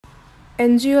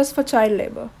NGOs for child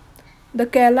labor. The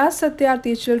Kailash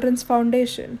Satyarthi Children's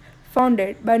Foundation,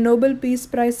 founded by Nobel Peace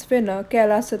Prize winner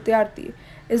Kailash Satyarthi,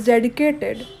 is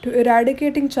dedicated to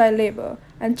eradicating child labor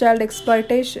and child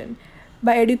exploitation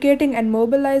by educating and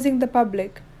mobilizing the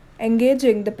public,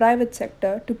 engaging the private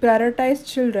sector to prioritize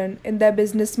children in their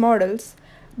business models,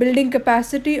 building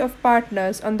capacity of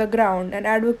partners on the ground, and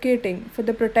advocating for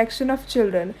the protection of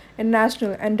children in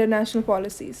national and international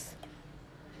policies.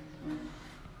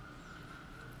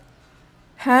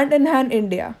 Hand in Hand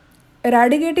India.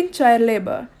 Eradicating child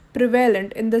labor,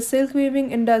 prevalent in the silk weaving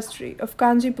industry of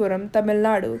Kanjipuram, Tamil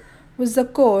Nadu, was the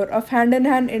core of Hand in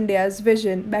Hand India's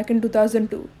vision back in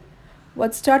 2002.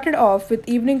 What started off with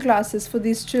evening classes for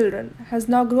these children has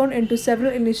now grown into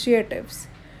several initiatives,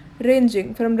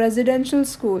 ranging from residential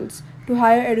schools to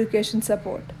higher education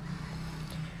support.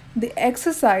 The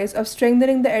exercise of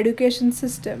strengthening the education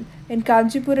system in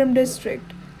Kanchipuram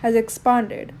district has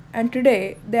expanded, and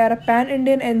today they are a pan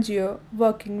Indian NGO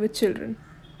working with children.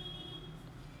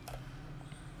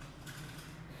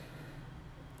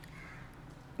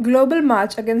 Global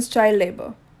March Against Child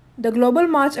Labor. The Global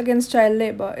March Against Child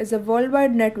Labor is a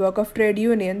worldwide network of trade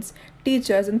unions,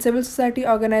 teachers, and civil society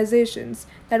organizations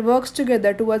that works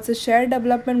together towards the shared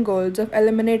development goals of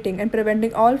eliminating and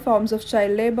preventing all forms of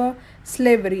child labor,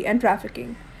 slavery, and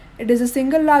trafficking. It is the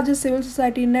single largest civil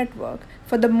society network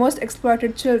for the most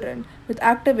exploited children, with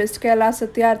activist Kailash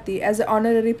Satyarthi as the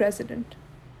honorary president.